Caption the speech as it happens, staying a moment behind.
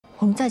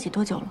我们在一起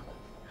多久了？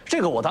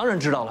这个我当然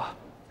知道了。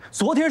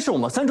昨天是我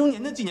们3周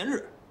年的纪念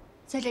日。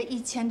在这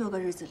1000多个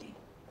日子里，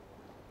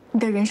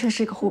你的人生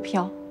是个沪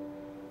漂，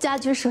家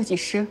居设计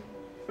师，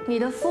你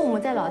的父母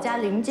在老家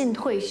临近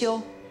退休，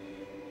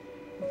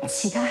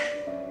乞丐。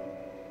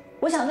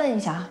我想问一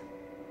下，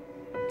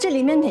这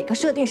里面哪个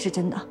设定是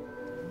真的？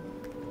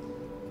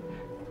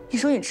你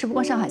说你吃不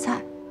惯上海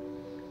菜，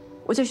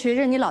我就学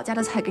着你老家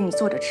的菜给你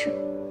做着吃。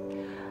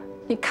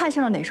你看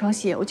上了哪双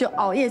鞋，我就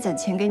熬夜攒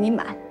钱给你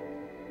买。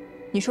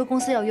你说公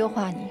司要优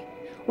化你，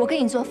我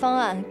给你做方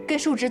案跟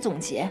述职总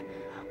结，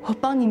我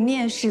帮你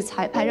面试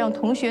彩排，让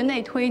同学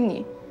内推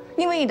你。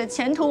因为你的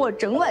前途，我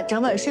整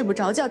晚睡不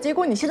着觉。结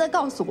果你现在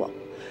告诉我，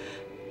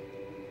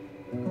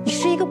你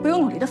是一个不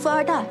用努力的富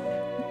二代。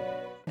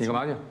你干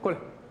嘛去？过来。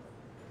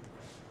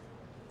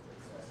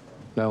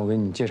来，我给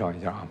你介绍一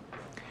下啊，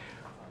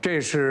这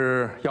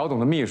是姚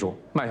总的秘书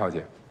麦小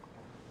姐，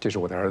这是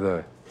我的儿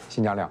子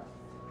辛家亮。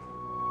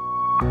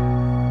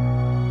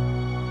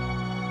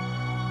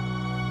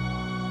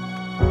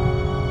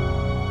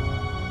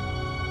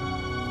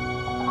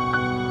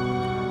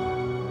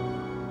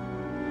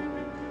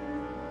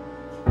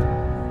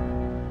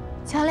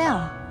家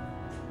亮，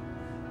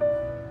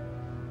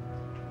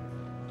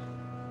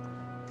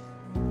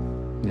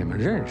你们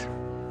认识？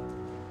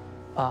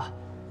爸，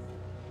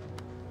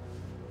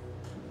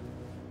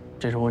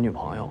这是我女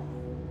朋友。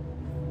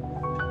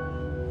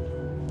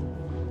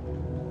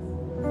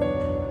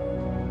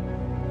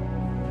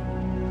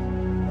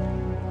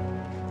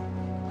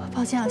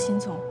抱歉啊，辛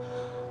总，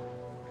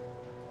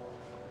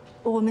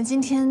我们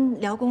今天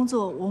聊工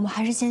作，我们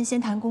还是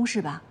先谈公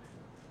事吧。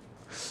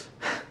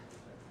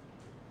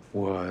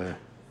我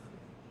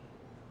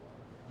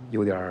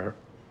有点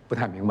不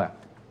太明白，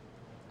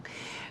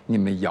你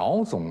们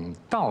姚总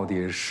到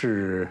底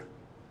是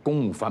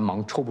公务繁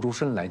忙抽不出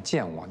身来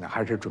见我呢，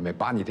还是准备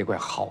把你这块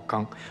好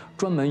钢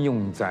专门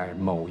用在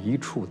某一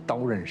处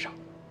刀刃上？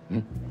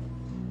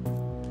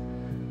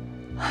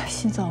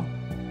辛总，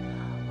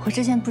我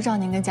之前不知道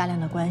您跟家亮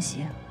的关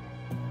系，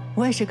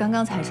我也是刚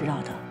刚才知道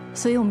的，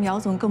所以我们姚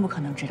总更不可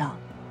能知道。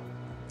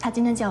他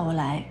今天叫我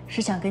来，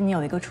是想跟你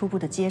有一个初步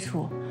的接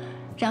触。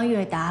让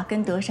悦达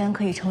跟德山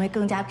可以成为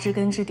更加知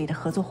根知底的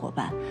合作伙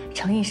伴，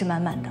诚意是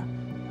满满的。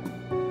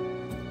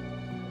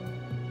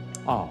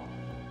哦，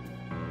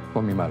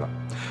我明白了，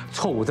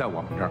错误在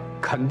我们这儿，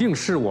肯定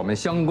是我们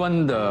相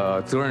关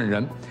的责任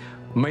人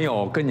没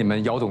有跟你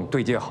们姚总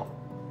对接好，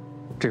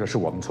这个是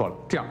我们错了。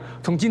这样，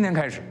从今天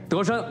开始，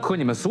德山和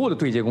你们所有的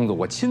对接工作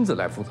我亲自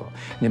来负责。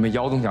你们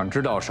姚总想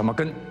知道什么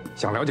根，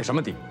想了解什么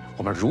底，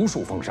我们如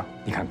数奉上，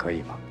你看可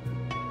以吗？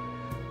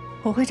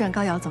我会转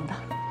告姚总的。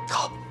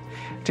好，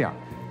这样。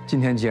今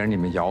天既然你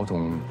们姚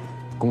总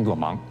工作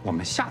忙，我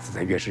们下次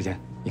再约时间，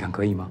你看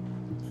可以吗？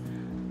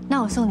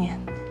那我送您。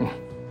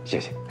谢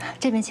谢。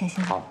这边请，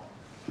辛总。好。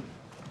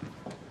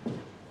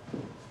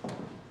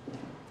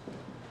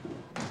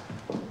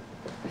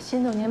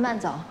辛总您慢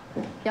走，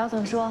姚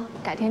总说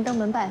改天登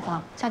门拜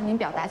访，向您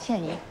表达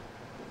歉意。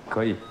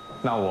可以，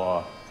那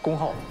我恭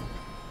候。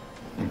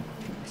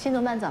辛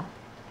总慢走。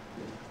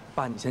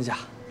爸，你先下。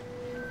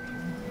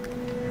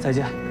再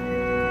见。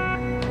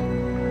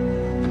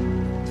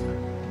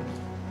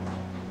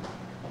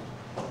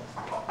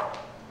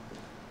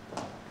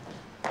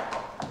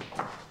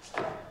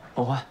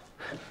老欢，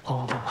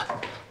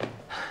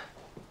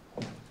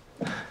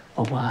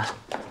老欢，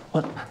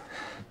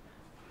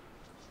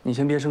你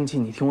先别生气，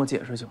你听我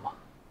解释行吗？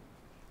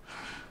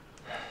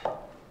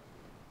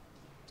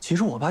其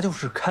实我爸就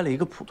是开了一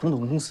个普通的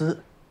公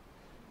司，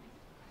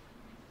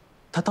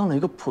他当了一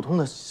个普通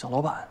的小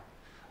老板，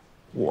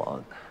我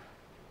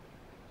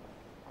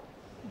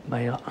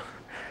没了。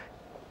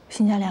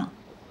辛家亮，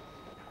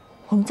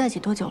我们在一起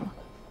多久了？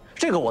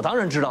这个我当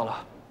然知道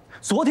了，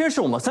昨天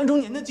是我们3周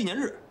年的纪念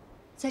日。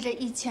在这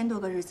1000多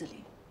个日子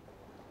里，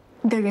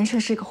你的人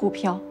生是个沪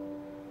漂，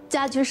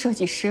家居设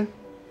计师，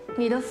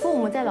你的父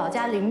母在老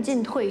家临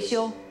近退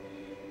休，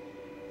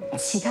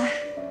乞丐。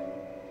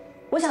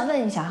我想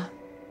问一下，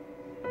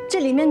这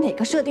里面哪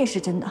个设定是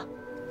真的？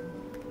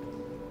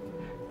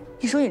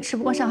你说你吃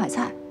不惯上海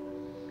菜，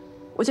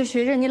我就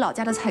学着你老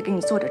家的菜给你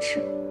做着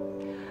吃。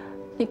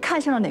你看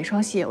上了哪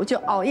双鞋，我就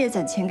熬夜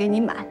攒钱给你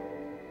买。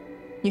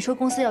你说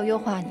公司要优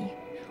化你，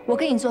我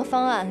给你做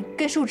方案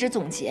跟述职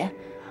总结。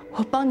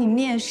我帮你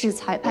面试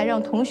彩排，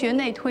让同学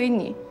内推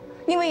你。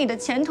因为你的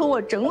前途，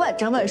我整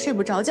晚睡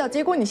不着觉。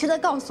结果你现在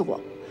告诉我，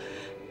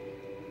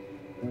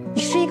你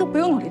是一个不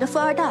用努力的富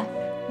二代。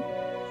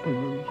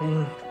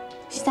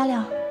辛家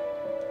亮，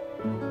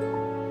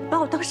你把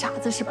我当傻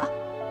子是吧？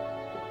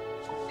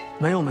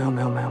没有。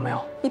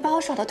你把我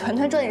耍得团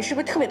团转，你是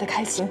不是特别的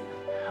开心？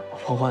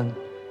老欢，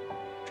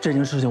这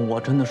件事情我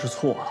真的是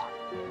错了。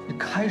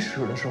开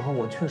始的时候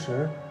我确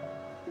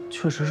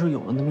实是有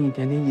了那么一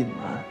点点隐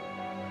瞒。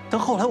但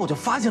后来我就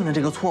发现了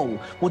这个错误，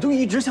我就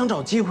一直想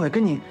找机会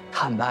跟你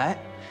坦白，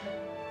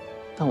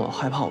但我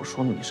害怕我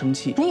说了你生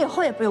气。你以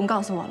后也不用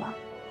告诉我了，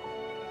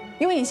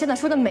因为你现在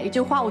说的每一句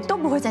话我都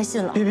不会再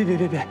信了。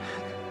别，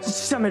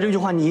下面这句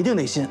话你一定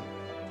得信，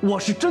我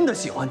是真的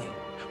喜欢你，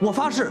我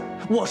发誓，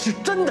我是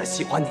真的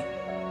喜欢你。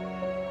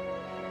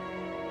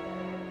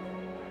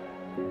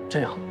这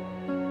样，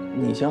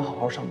你先好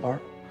好上班，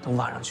等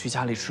晚上去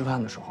家里吃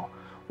饭的时候，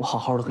我好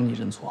好的跟你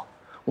认错，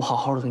我好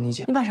好的跟你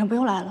讲。你晚上不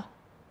用来了，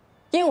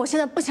因为我现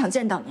在不想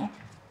见到你。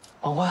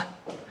欢欢，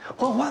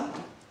欢欢，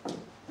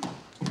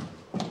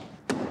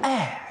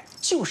哎，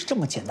就是这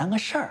么简单个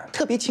事儿，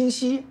特别清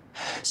晰。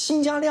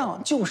辛家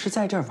亮就是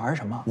在这儿玩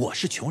什么？我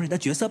是穷人的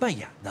角色扮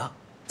演的，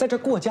在这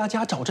过家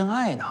家找真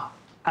爱呢。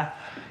哎，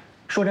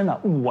说真的，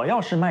我要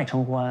是麦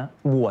承欢，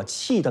我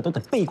气的都得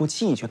背过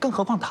气去，更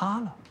何况他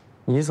了。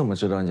你怎么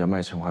知道人家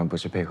麦承欢不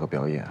是配合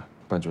表演，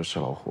扮作是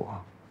老虎啊？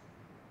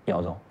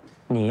姚总，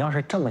你要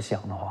是这么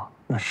想的话，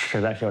那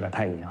实在是有点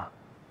太阴了。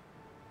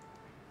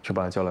去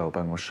把他叫来我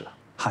办公室。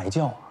还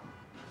叫啊？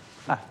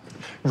哎，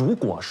如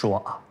果说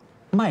啊，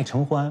麦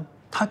承欢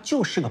她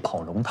就是个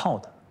跑龙套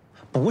的，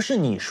不是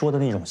你说的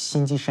那种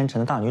心机深沉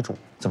的大女主，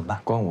怎么办？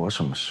关我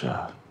什么事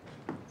啊？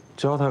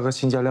只要他和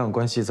辛家亮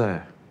关系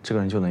在，这个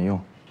人就能用。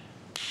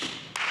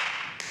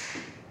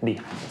厉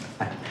害！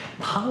哎，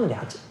他们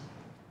俩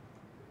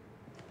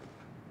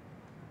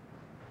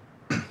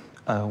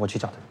我去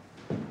找他。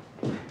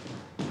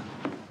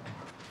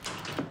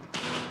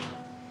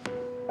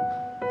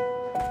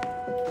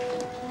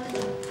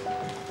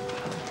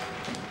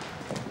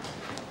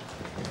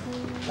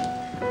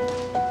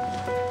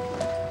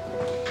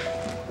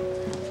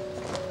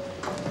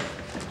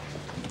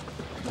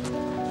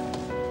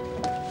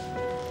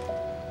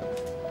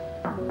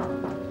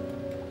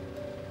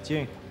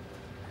进。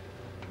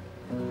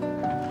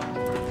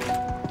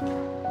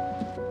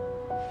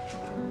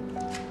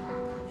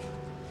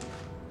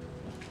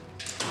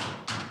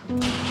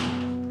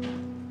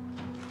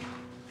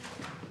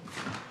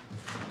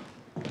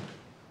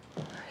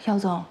姚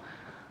总，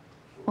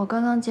我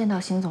刚刚见到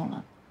辛总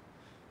了。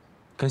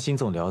跟辛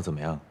总聊得怎么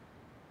样？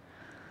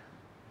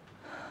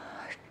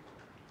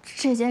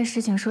这件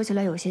事情说起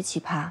来有些奇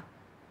葩。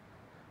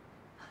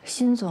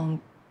辛总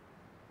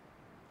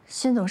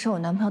是我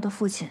男朋友的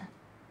父亲。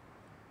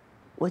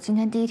我今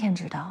天第一天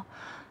知道，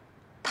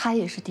他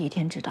也是第一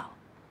天知道。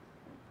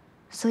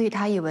所以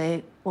他以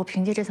为我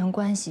凭借这层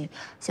关系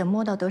想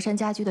摸到德山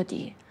家居的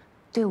底，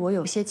对我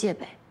有些戒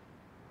备。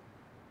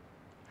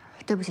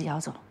对不起，姚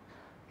总，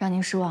让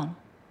您失望了。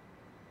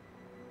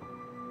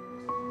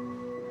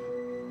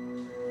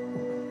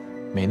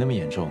没那么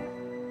严重，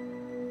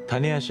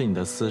谈恋爱是你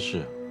的私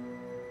事，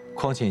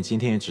况且你今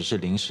天也只是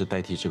临时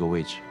代替这个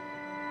位置，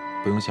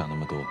不用想那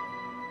么多。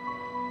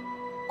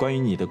关于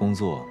你的工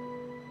作，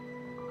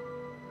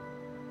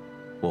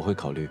我会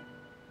考虑。